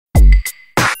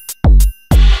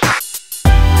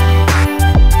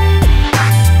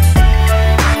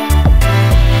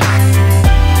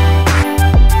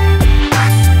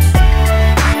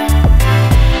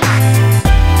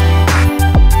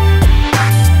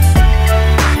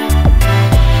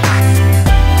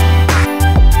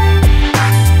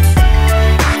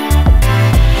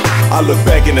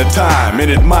taking the time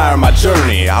and admire my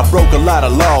journey. I broke a lot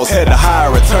of laws, had to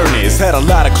hire attorneys, had a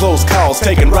lot of close calls,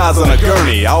 taking rides on a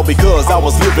gurney. All because I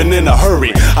was living in a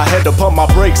hurry. I had to pump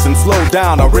my brakes and slow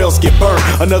down, or rails get burnt.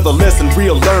 Another lesson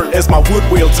real learned as my wood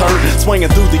wheel turned, swinging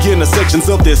through the intersections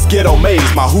of this ghetto maze.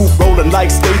 My hoop rolling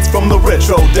like skates from the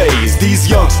retro days. These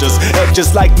youngsters act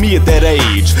just like me at that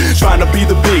age, trying to be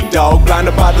the big dog,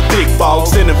 blinded by the thick fog,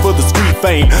 sending for the street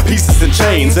fame, pieces and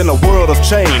chains. In a world of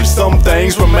change, some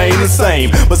things remain the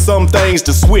same, but some things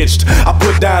just switched. I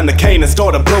put down the cane and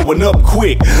started blowing up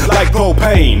quick, like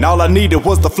propane. All I needed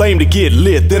was the flame to get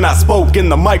lit. Then I spoke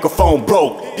and the microphone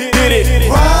broke. Hit it.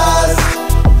 Rise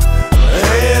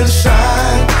and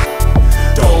shine.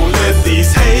 Don't let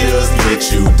these haters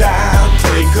get you down.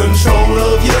 Take control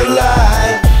of your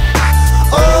life.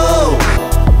 Oh,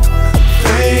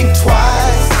 think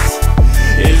twice.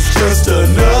 It's just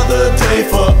another day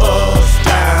for us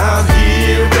down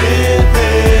here in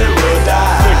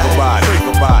paradise.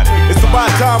 Think about it. It's about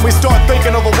time we start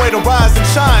thinking of a way to rise and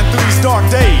shine through these dark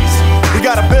days. We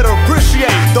gotta better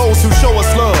appreciate those who show us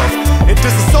love and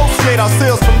disassociate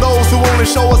ourselves from those who only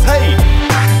show us hate.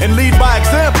 And lead by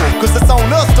example, cause it's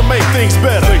on us to make things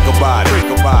better. Think about it.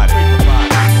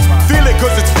 Feel it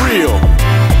cause it's real.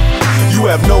 You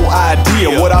have no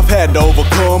idea what I've had to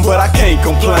overcome, but I can't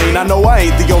complain. I know I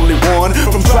ain't the only one.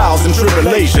 From trials and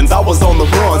tribulations, I was on the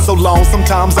run so long,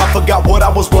 sometimes I forgot what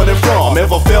I was running from.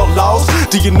 Ever felt lost?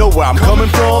 Do you know where I'm coming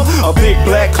from? A big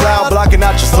black cloud blocking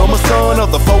out your summer sun.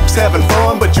 Other folks having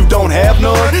fun, but you don't have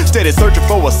none. Steady searching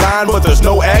for a sign, but there's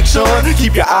no action.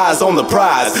 Keep your eyes on the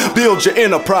prize, build your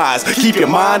enterprise. Keep your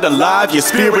mind alive, your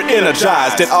spirit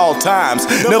energized at all times.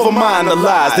 Never mind the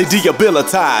lies, they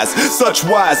debilize. Such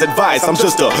wise advice, I'm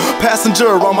just a passenger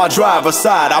on my driver's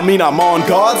side. I mean, I'm on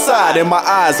God's side and my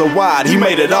eyes are wide. He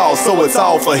made it all, so it's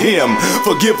all for him.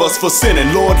 Forgive us for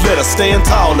sinning, Lord, let us stand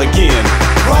tall again.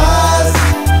 Rise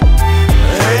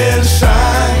and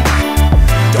shine.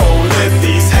 Don't let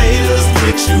these haters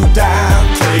get you down.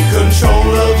 Take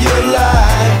control of your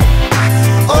life.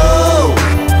 Oh,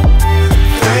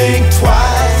 think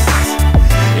twice.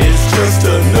 It's just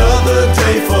another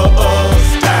day for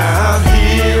us down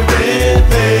here in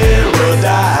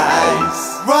paradise.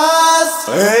 Rise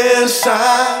and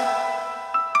shine.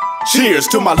 Cheers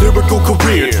to my lyrical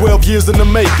career, 12 years in the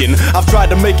making. I've tried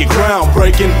to make it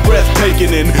groundbreaking,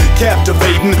 breathtaking and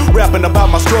captivating. Rapping about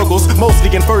my struggles,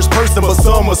 mostly in first person, but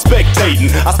some were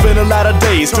spectating. I spent a lot of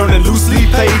days turning loose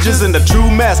leaf pages into true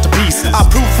masterpieces. I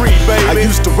proofread, baby. I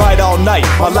used to write all night.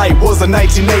 My life was a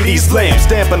 1980s slam,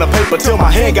 stamping a paper till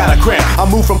my hand got a cramp. I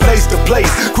moved from place to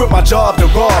place, quit my job to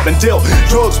rob, and dealt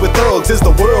drugs with thugs as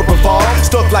the world revolved.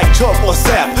 Stuck like chalk or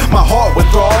sap, my heart would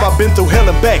throb. I've been through hell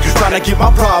and back, trying to get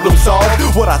my problems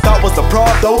solved. What I thought was a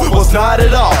problem though was not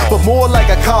at all, but more like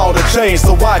a call to change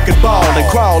so I could ball and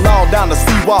crawl all down the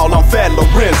seawall on Fat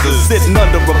Lorenzo's, sitting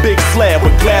under a big slab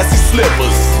with glassy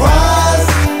slippers.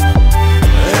 Rise